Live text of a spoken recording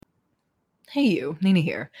Hey you, Nina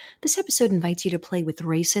here. This episode invites you to play with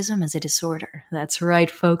racism as a disorder. That's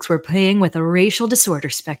right, folks, we're playing with a racial disorder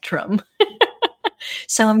spectrum.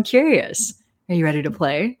 So I'm curious, are you ready to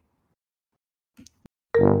play?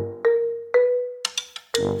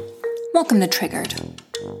 Welcome to Triggered.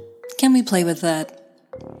 Can we play with that?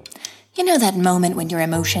 You know that moment when your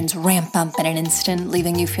emotions ramp up in an instant,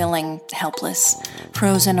 leaving you feeling helpless,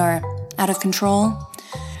 frozen, or out of control?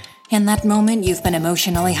 In that moment, you've been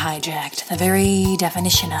emotionally hijacked, the very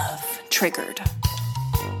definition of triggered.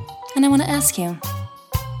 And I want to ask you,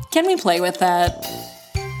 can we play with that?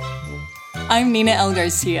 I'm Nina L.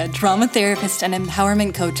 Garcia, drama therapist and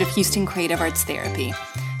empowerment coach of Houston Creative Arts Therapy.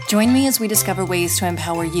 Join me as we discover ways to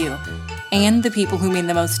empower you and the people who mean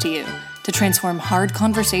the most to you to transform hard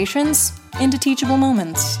conversations into teachable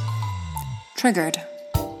moments. Triggered.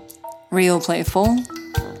 Real playful.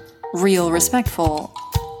 Real respectful.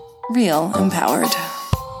 Real empowered.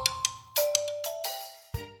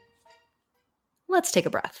 Let's take a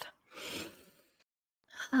breath.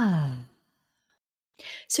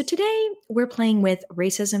 So today we're playing with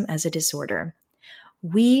racism as a disorder.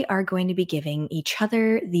 We are going to be giving each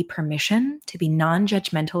other the permission to be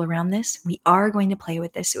non-judgmental around this. We are going to play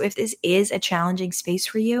with this. So if this is a challenging space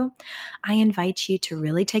for you, I invite you to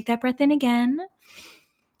really take that breath in again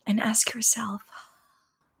and ask yourself,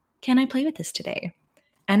 can I play with this today?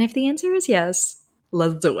 And if the answer is yes,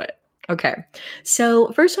 let's do it. Okay.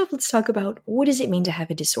 So first off, let's talk about what does it mean to have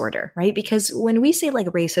a disorder, right? Because when we say like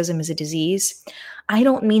racism is a disease, I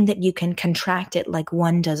don't mean that you can contract it like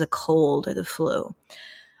one does a cold or the flu.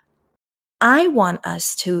 I want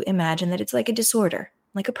us to imagine that it's like a disorder,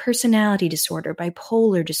 like a personality disorder,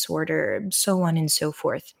 bipolar disorder, so on and so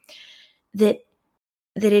forth. That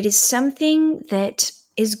it is something that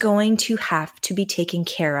is going to have to be taken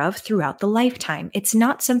care of throughout the lifetime. It's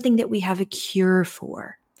not something that we have a cure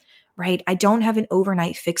for, right? I don't have an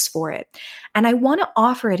overnight fix for it. And I want to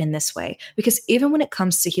offer it in this way because even when it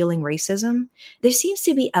comes to healing racism, there seems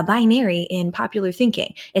to be a binary in popular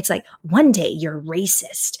thinking. It's like one day you're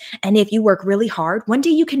racist. And if you work really hard, one day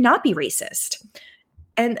you cannot be racist.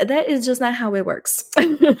 And that is just not how it works.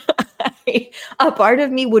 A part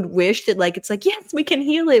of me would wish that it's like, yes, we can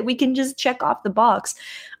heal it. We can just check off the box.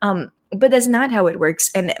 But that's not how it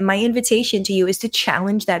works. And my invitation to you is to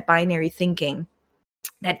challenge that binary thinking,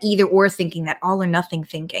 that either or thinking, that all or nothing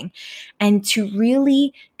thinking, and to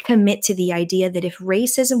really commit to the idea that if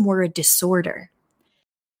racism were a disorder,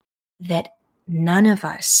 that none of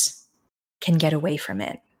us can get away from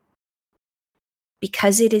it.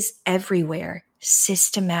 Because it is everywhere,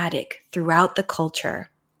 systematic throughout the culture,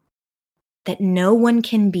 that no one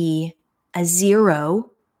can be a zero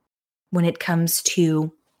when it comes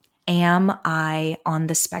to, am I on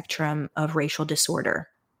the spectrum of racial disorder?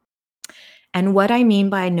 And what I mean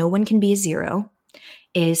by no one can be a zero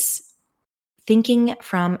is thinking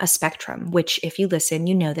from a spectrum, which if you listen,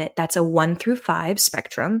 you know that that's a 1 through 5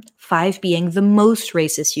 spectrum, 5 being the most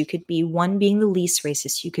racist you could be, 1 being the least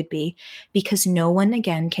racist you could be, because no one,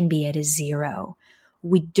 again, can be at a 0.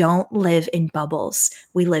 We don't live in bubbles.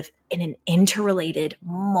 We live in an interrelated,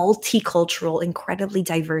 multicultural, incredibly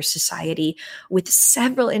diverse society with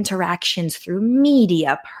several interactions through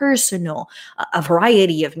media, personal, a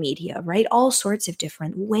variety of media, right? All sorts of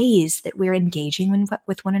different ways that we're engaging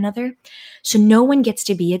with one another. So no one gets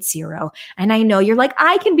to be at 0. And I know you're like,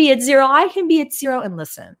 I can be at 0. I can be at 0. And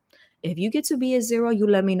listen, if you get to be at 0, you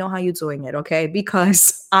let me know how you're doing it, okay?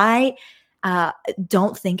 Because I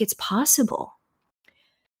don't think it's possible.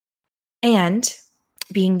 And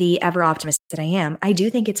being the ever optimist that I am, I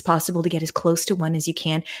do think it's possible to get as close to 1 as you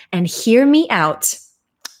can. And hear me out,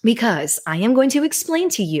 because I am going to explain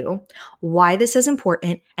to you why this is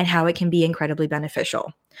important and how it can be incredibly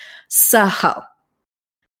beneficial. So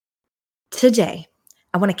today,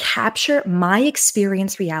 I want to capture my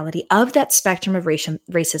experience reality of that spectrum of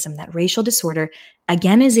racism, that racial disorder,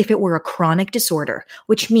 again, as if it were a chronic disorder,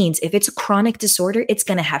 which means if it's a chronic disorder, it's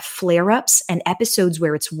going to have flare-ups and episodes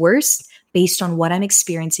where it's worse based on what I'm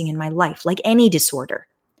experiencing in my life, like any disorder.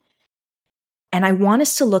 And I want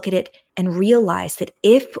us to look at it and realize that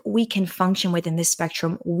if we can function within this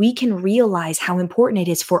spectrum, we can realize how important it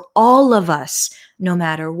is for all of us, no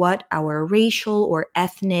matter what our racial or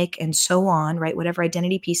ethnic and so on, right? Whatever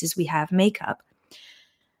identity pieces we have make up,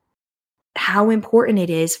 how important it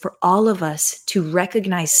is for all of us to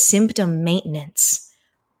recognize symptom maintenance.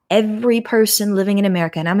 Every person living in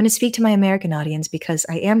America, and I'm going to speak to my American audience because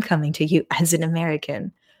I am coming to you as an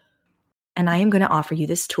American. And I am going to offer you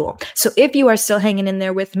this tool. So if you are still hanging in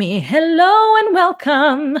there with me, hello and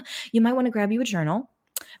welcome. You might want to grab you a journal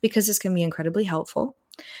because this can be incredibly helpful.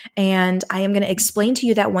 And I am going to explain to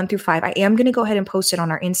you that 1 through 5. I am going to go ahead and post it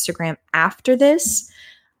on our Instagram after this,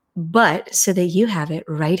 but so that you have it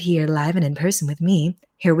right here live and in person with me,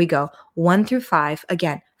 here we go. 1 through 5.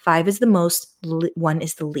 Again, 5 is the most, 1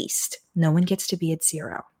 is the least. No one gets to be at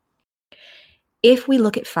 0. If we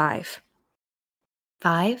look at 5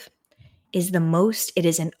 is the most, it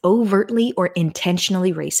is an overtly or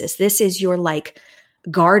intentionally racist. This is your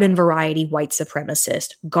garden variety white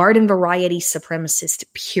supremacist, garden variety supremacist,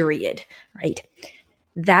 period, right?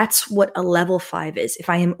 That's what a level 5 is. If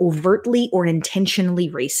I am overtly or intentionally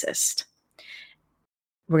racist,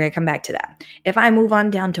 we're going to come back to that. If I move on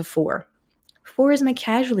down to 4 is my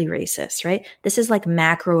casually racist, right? This is like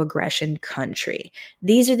macro aggression country.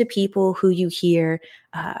 These are the people who you hear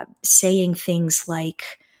saying things like,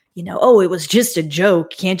 oh, it was just a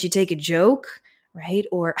joke. Can't you take a joke? Right?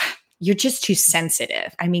 Or you're just too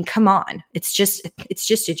sensitive. I mean, come on. It's just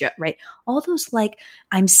a joke, right? All those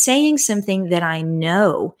I'm saying something that I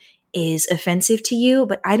know is offensive to you,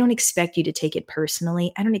 but I don't expect you to take it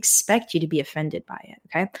personally. I don't expect you to be offended by it,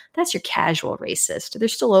 okay? That's your casual racist. They're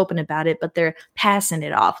still open about it, but they're passing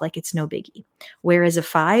it off like it's no biggie. Whereas a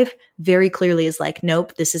 5 very clearly is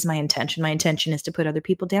nope, this is my intention. My intention is to put other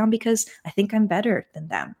people down because I think I'm better than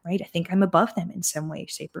them, right? I think I'm above them in some way,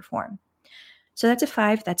 shape, or form. So that's a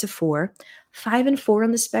 5, that's a 4. 5 and 4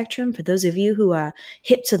 on the spectrum, for those of you who are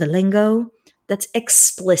hip to the lingo, that's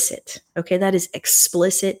explicit, okay? That is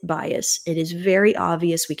explicit bias. It is very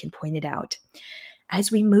obvious. We can point it out. As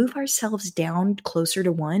we move ourselves down closer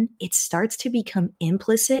to 1, it starts to become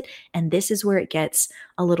implicit, and this is where it gets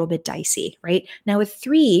a little bit dicey, right? Now, a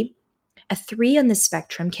 3 on the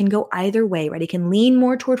spectrum can go either way, right? It can lean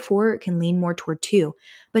more toward 4, or it can lean more toward 2,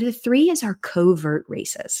 but a 3 is our covert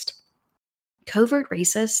racist. Covert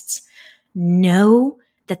racists know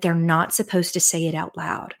that they're not supposed to say it out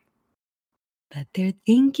loud, but they're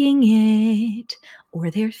thinking it or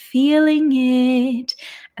they're feeling it.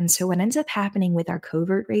 And so what ends up happening with our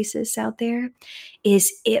covert racists out there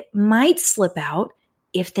is it might slip out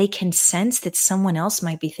if they can sense that someone else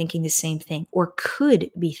might be thinking the same thing or could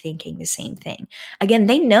be thinking the same thing. Again,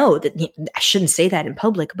 they know that I shouldn't say that in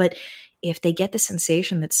public, but if they get the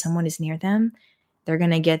sensation that someone is near them, they're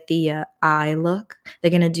going to get the eye look.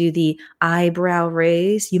 They're going to do the eyebrow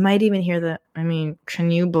raise. You might even hear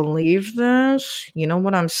can you believe this? You know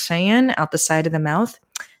what I'm saying? Out the side of the mouth.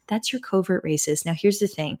 That's your covert racist. Now, here's the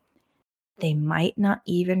thing. They might not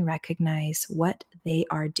even recognize what they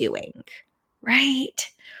are doing, right?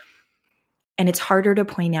 And it's harder to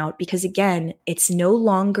point out because, again, it's no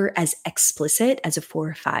longer as explicit as a 4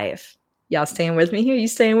 or 5. Y'all staying with me here? You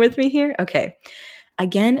staying with me here? Okay.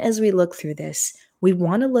 Again, as we look through this, we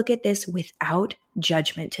want to look at this without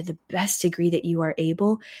judgment to the best degree that you are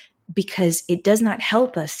able, because it does not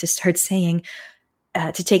help us to start saying,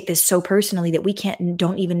 to take this so personally that we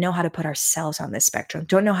don't even know how to put ourselves on this spectrum,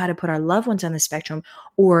 don't know how to put our loved ones on the spectrum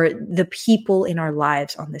or the people in our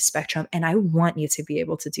lives on this spectrum. And I want you to be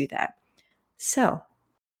able to do that. So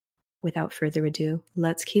without further ado,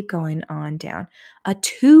 let's keep going on down. A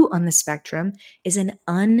 2 on the spectrum is an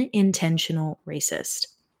unintentional racist.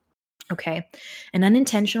 Okay. An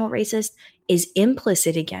unintentional racist is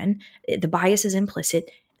implicit again. The bias is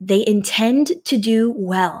implicit. They intend to do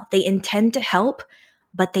well. They intend to help,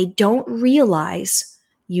 but they don't realize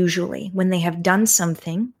usually when they have done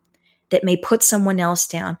something that may put someone else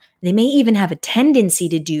down. They may even have a tendency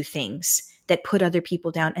to do things that put other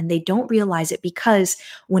people down, and they don't realize it because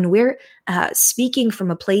when we're speaking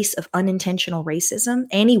from a place of unintentional racism,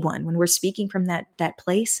 when we're speaking from that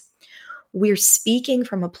place, we're speaking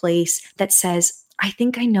from a place that says, I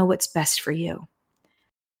think I know what's best for you,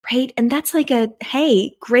 right? And that's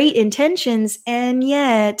hey, great intentions, and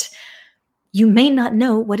yet you may not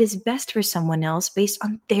know what is best for someone else based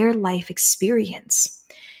on their life experience.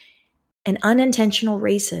 An unintentional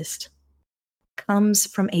racist comes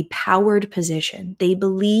from a powered position. They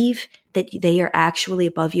believe that they are actually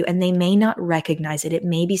above you, and they may not recognize it. It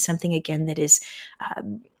may be something, again, that is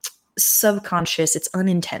subconscious. It's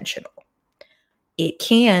unintentional. It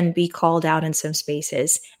can be called out in some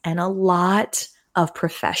spaces, and a lot of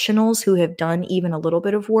professionals who have done even a little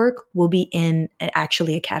bit of work will be in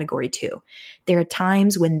actually a category 2. There are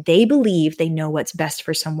times when they believe they know what's best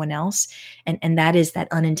for someone else, and that is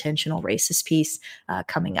that unintentional racist piece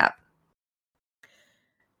coming up.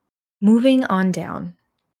 Moving on down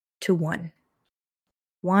to 1.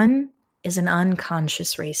 1 is an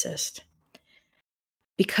unconscious racist.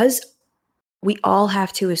 Because we all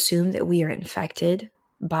have to assume that we are infected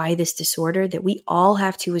by this disorder, that we all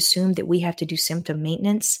have to assume that we have to do symptom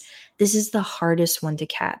maintenance. This is the hardest one to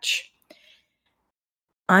catch.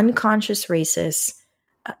 Unconscious racists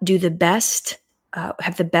do the best,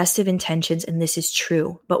 have the best of intentions, and this is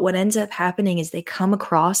true. But what ends up happening is they come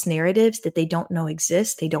across narratives that they don't know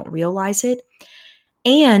exist. They don't realize it.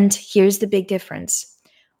 And here's the big difference.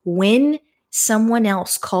 When someone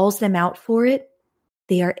else calls them out for it,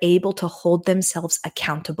 they are able to hold themselves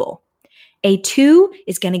accountable. A 2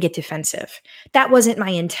 is going to get defensive. That wasn't my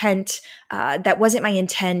intent. That wasn't my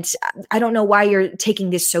intent. I don't know why you're taking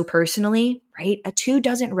this so personally, right? A 2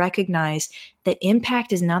 doesn't recognize that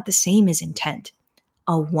impact is not the same as intent.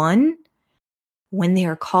 A 1, when they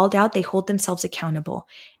are called out, they hold themselves accountable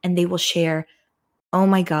and they will share, oh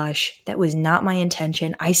my gosh, that was not my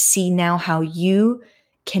intention. I see now how you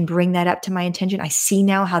can bring that up to my intention. I see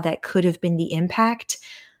now how that could have been the impact.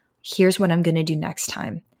 Here's what I'm going to do next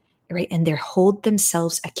time. Right? And they hold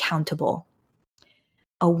themselves accountable.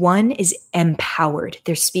 A 1 is empowered.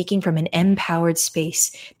 They're speaking from an empowered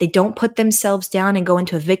space. They don't put themselves down and go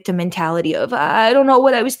into a victim mentality of, I don't know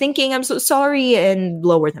what I was thinking, I'm so sorry, and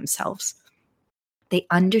lower themselves. They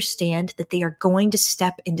understand that they are going to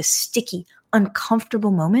step into sticky,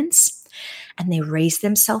 uncomfortable moments, and they raise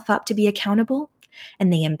themselves up to be accountable,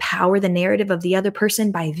 and they empower the narrative of the other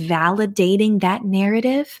person by validating that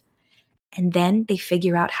narrative. And then they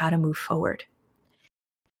figure out how to move forward.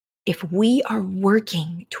 If we are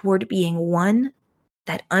working toward being 1,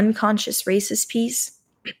 that unconscious racist piece,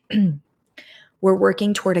 we're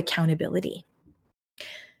working toward accountability.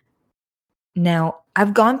 Now,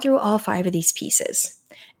 I've gone through all 5 of these pieces,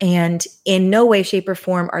 and in no way, shape, or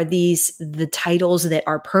form are these the titles that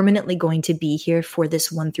are permanently going to be here for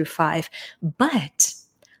this 1 through 5. But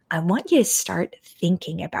I want you to start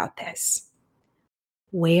thinking about this.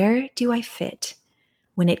 Where do I fit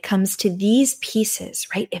when it comes to these pieces,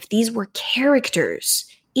 right? If these were characters,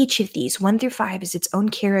 each of these, 1 through 5 is its own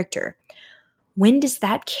character. When does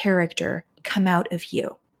that character come out of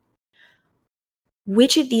you?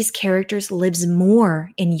 Which of these characters lives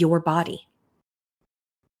more in your body?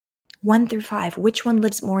 1 through 5, which one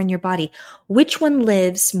lives more in your body? Which one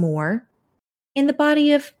lives more in the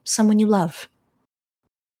body of someone you love?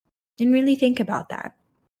 And really think about that.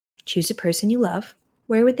 Choose a person you love.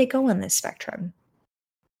 Where would they go on this spectrum?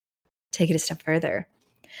 Take it a step further.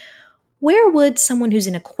 Where would someone who's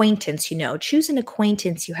an acquaintance, choose an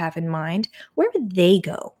acquaintance you have in mind, where would they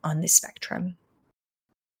go on this spectrum?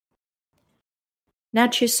 Now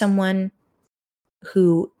choose someone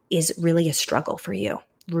who is really a struggle for you,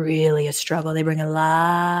 really a struggle. They bring a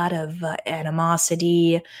lot of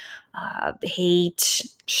animosity, hate,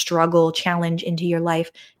 struggle, challenge into your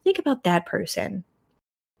life. Think about that person.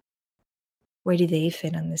 Where do they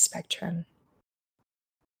fit on this spectrum?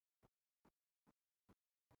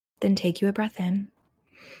 Then take you a breath in.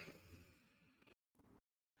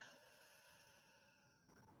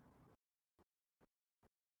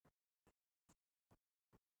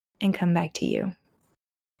 And come back to you.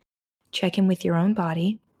 Check in with your own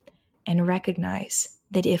body and recognize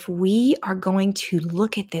that if we are going to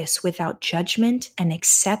look at this without judgment and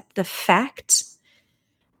accept the fact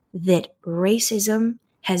that racism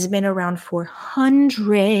has been around for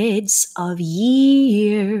hundreds of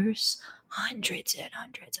years, hundreds and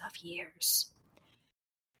hundreds of years,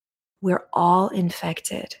 we're all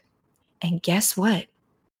infected. And guess what?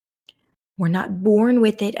 We're not born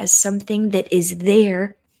with it as something that is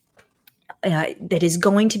there, that is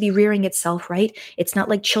going to be rearing itself, right? It's not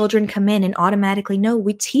like children come in and automatically know.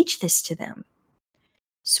 We teach this to them,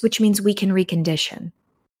 which means we can recondition.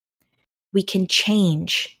 We can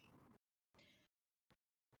change.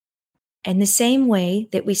 And the same way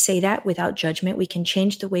that we say that without judgment, we can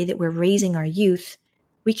change the way that we're raising our youth.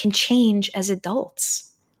 We can change as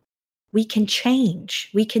adults. We can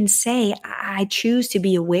change. We can say, I choose to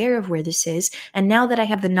be aware of where this is. And now that I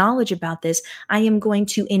have the knowledge about this, I am going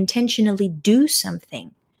to intentionally do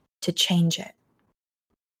something to change it.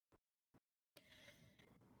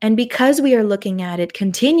 And because we are looking at it,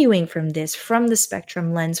 continuing from the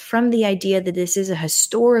spectrum lens, from the idea that this is a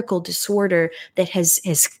historical disorder that has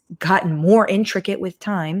gotten more intricate with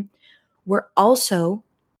time, we're also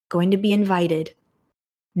going to be invited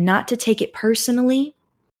not to take it personally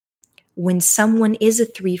when someone is a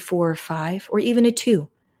 3, 4, or 5, or even a 2.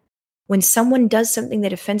 When someone does something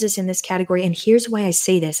that offends us in this category, and here's why I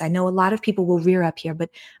say this. I know a lot of people will rear up here, but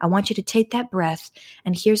I want you to take that breath,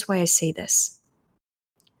 and here's why I say this.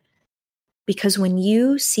 Because when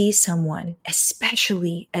you see someone,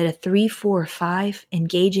 especially at a 3, 4, or 5,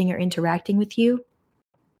 engaging or interacting with you,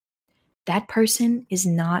 that person is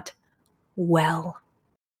not well.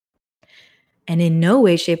 And in no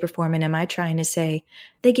way, shape, or form am I trying to say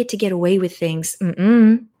they get away with things.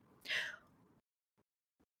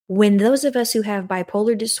 When those of us who have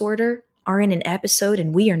bipolar disorder are in an episode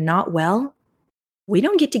and we are not well, we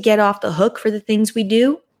don't get off the hook for the things we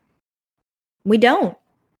do. We don't.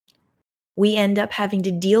 We end up having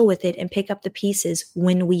to deal with it and pick up the pieces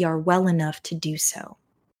when we are well enough to do so.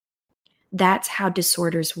 That's how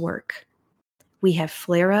disorders work. We have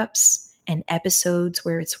flare-ups and episodes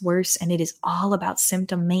where it's worse, and it is all about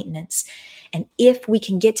symptom maintenance. And if we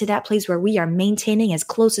can get to that place where we are maintaining as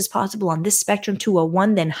close as possible on this spectrum to a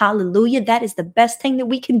 1, then hallelujah, that is the best thing that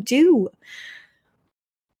we can do.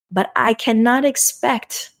 But I cannot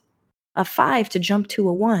expect a 5 to jump to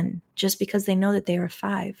a 1 just because they know that they are a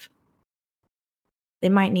 5. They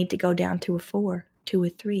might need to go down to a 4, to a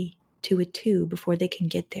 3, to a 2 before they can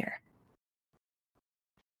get there.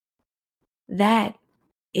 That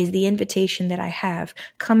is the invitation that I have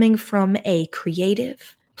coming from a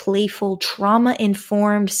creative, playful,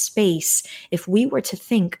 trauma-informed space if we were to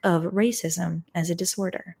think of racism as a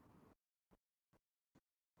disorder.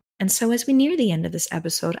 And so as we near the end of this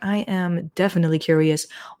episode, I am definitely curious,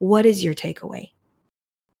 what is your takeaway?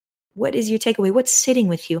 What is your takeaway? What's sitting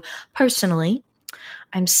with you? Personally,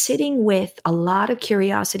 I'm sitting with a lot of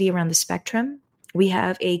curiosity around the spectrum. We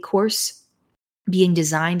have a course being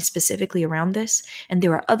designed specifically around this, and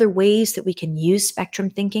there are other ways that we can use spectrum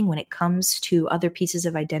thinking when it comes to other pieces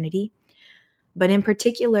of identity. But in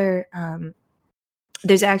particular,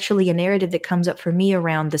 there's actually a narrative that comes up for me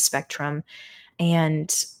around the spectrum,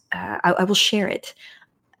 and I will share it.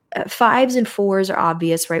 5s and 4s are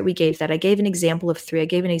obvious, right? We gave that. I gave an example of 3. I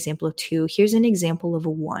gave an example of 2. Here's an example of a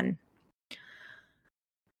 1.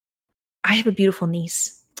 I have a beautiful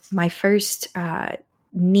niece. My first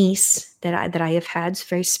niece that I have had is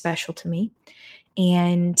very special to me.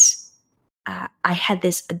 And I had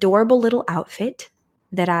this adorable little outfit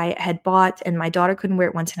that I had bought, and my daughter couldn't wear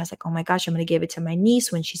it once. And I was like, oh my gosh, I'm going to give it to my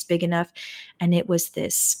niece when she's big enough. And it was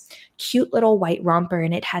this cute little white romper,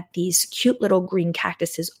 and it had these cute little green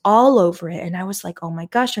cactuses all over it. And I was like, oh my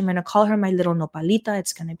gosh, I'm going to call her my little nopalita.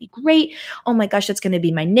 It's going to be great. Oh my gosh, that's going to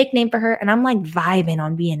be my nickname for her. And I'm like vibing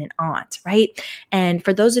on being an aunt, right? And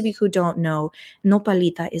for those of you who don't know,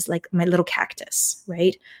 nopalita is like my little cactus,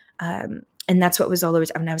 right? And that's what was all over.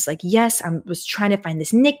 And I was like, yes, I was trying to find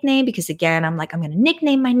this nickname because again, I'm like, I'm going to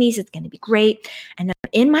nickname my niece. It's going to be great. And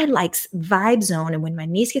in my likes vibe zone, and when my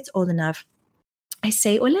niece gets old enough, I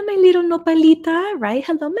say, hola, my little nopalita, right?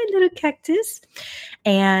 Hello, my little cactus.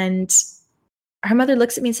 And her mother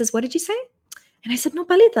looks at me and says, what did you say? And I said,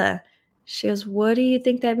 nopalita. She goes, what do you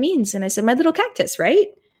think that means? And I said, my little cactus, right?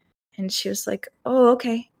 And she was like, oh,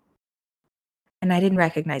 okay. And I didn't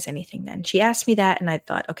recognize anything then. She asked me that, and I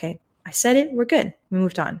thought, okay, I said it, we're good. We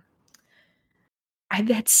moved on. I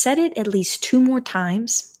had said it at least 2 more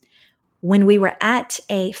times when we were at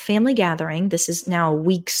a family gathering. This is now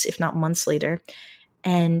weeks, if not months later.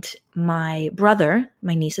 And my brother,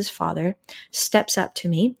 my niece's father, steps up to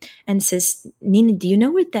me and says, Nina, do you know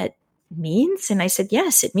what that means? And I said,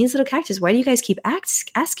 yes, it means little cactus. Why do you guys keep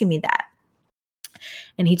asking me that?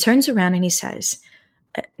 And he turns around and he says,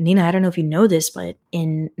 Nina, I don't know if you know this, but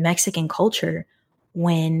in Mexican culture,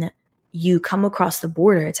 when you come across the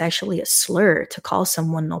border, it's actually a slur to call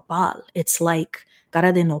someone nopal. It's like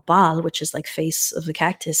cara de nopal, which is like face of the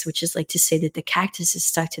cactus, which is like to say that the cactus is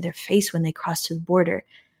stuck to their face when they cross to the border.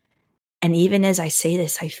 And even as I say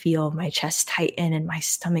this, I feel my chest tighten and my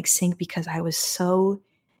stomach sink because I was so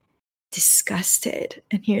disgusted.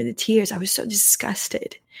 And here are the tears. I was so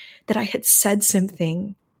disgusted that I had said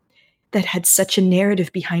something that had such a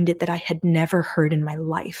narrative behind it that I had never heard in my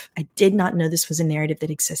life. I did not know this was a narrative that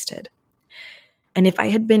existed. And if I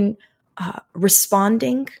had been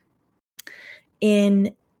responding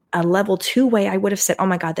in a level 2 way, I would have said, oh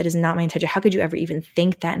my God, that is not my intention. How could you ever even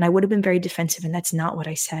think that? And I would have been very defensive, and that's not what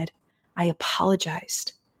I said. I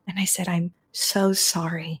apologized. And I said, I'm so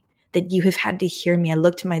sorry that you have had to hear me. I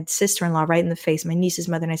looked at my sister-in-law right in the face, my niece's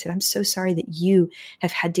mother, and I said, I'm so sorry that you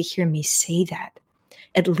have had to hear me say that.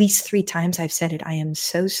 At least 3 times I've said it. I am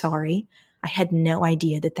so sorry. I had no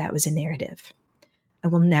idea that that was a narrative. I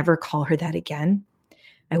will never call her that again.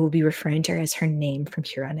 I will be referring to her as her name from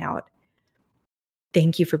here on out.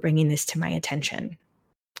 Thank you for bringing this to my attention.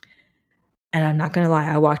 And I'm not going to lie,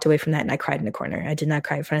 I walked away from that and I cried in a corner. I did not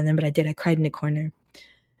cry in front of them, but I did. I cried in a corner.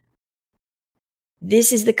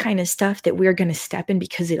 This is the kind of stuff that we're going to step in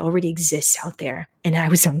because it already exists out there. And I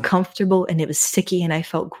was uncomfortable and it was sticky and I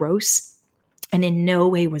felt gross. And in no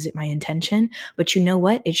way was it my intention. But you know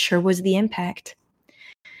what? It sure was the impact.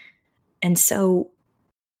 And so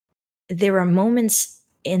there are moments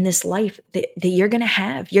in this life that you're going to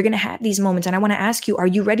have. You're going to have these moments. And I want to ask you, are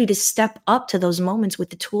you ready to step up to those moments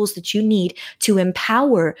with the tools that you need to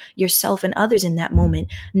empower yourself and others in that moment?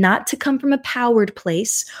 Not to come from a powered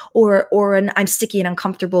place or an I'm sticky and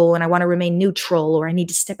uncomfortable and I want to remain neutral or I need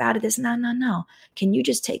to step out of this. No. Can you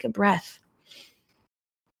just take a breath?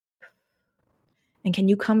 And can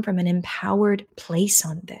you come from an empowered place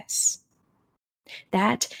on this?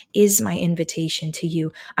 That is my invitation to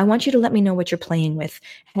you. I want you to let me know what you're playing with.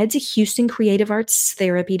 Head to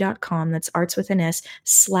HoustonCreativeArtsTherapy.com. That's arts with an S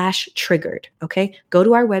 /triggered. Okay. Go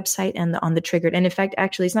to our website and on the triggered. And in fact,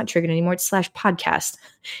 actually it's not triggered anymore. It's /podcast.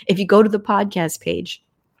 If you go to the podcast page,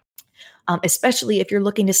 especially if you're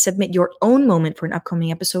looking to submit your own moment for an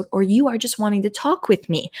upcoming episode, or you are just wanting to talk with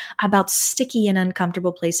me about sticky and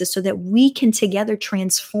uncomfortable places so that we can together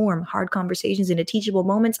transform hard conversations into teachable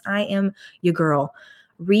moments, I am your girl.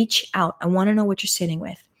 Reach out. I want to know what you're sitting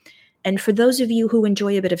with. And for those of you who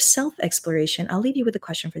enjoy a bit of self-exploration, I'll leave you with a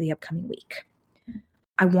question for the upcoming week.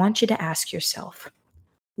 I want you to ask yourself,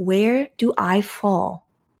 where do I fall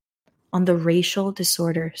on the racial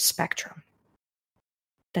disorder spectrum?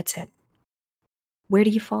 That's it. Where do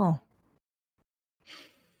you fall?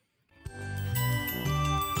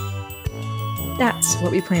 That's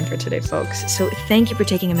what we planned for today, folks. So thank you for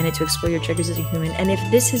taking a minute to explore your triggers as a human. And if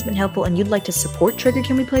this has been helpful and you'd like to support Trigger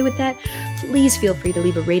Can We Play With That, please feel free to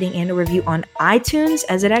leave a rating and a review on iTunes,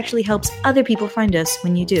 as it actually helps other people find us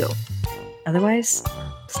when you do. Otherwise,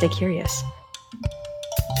 stay curious.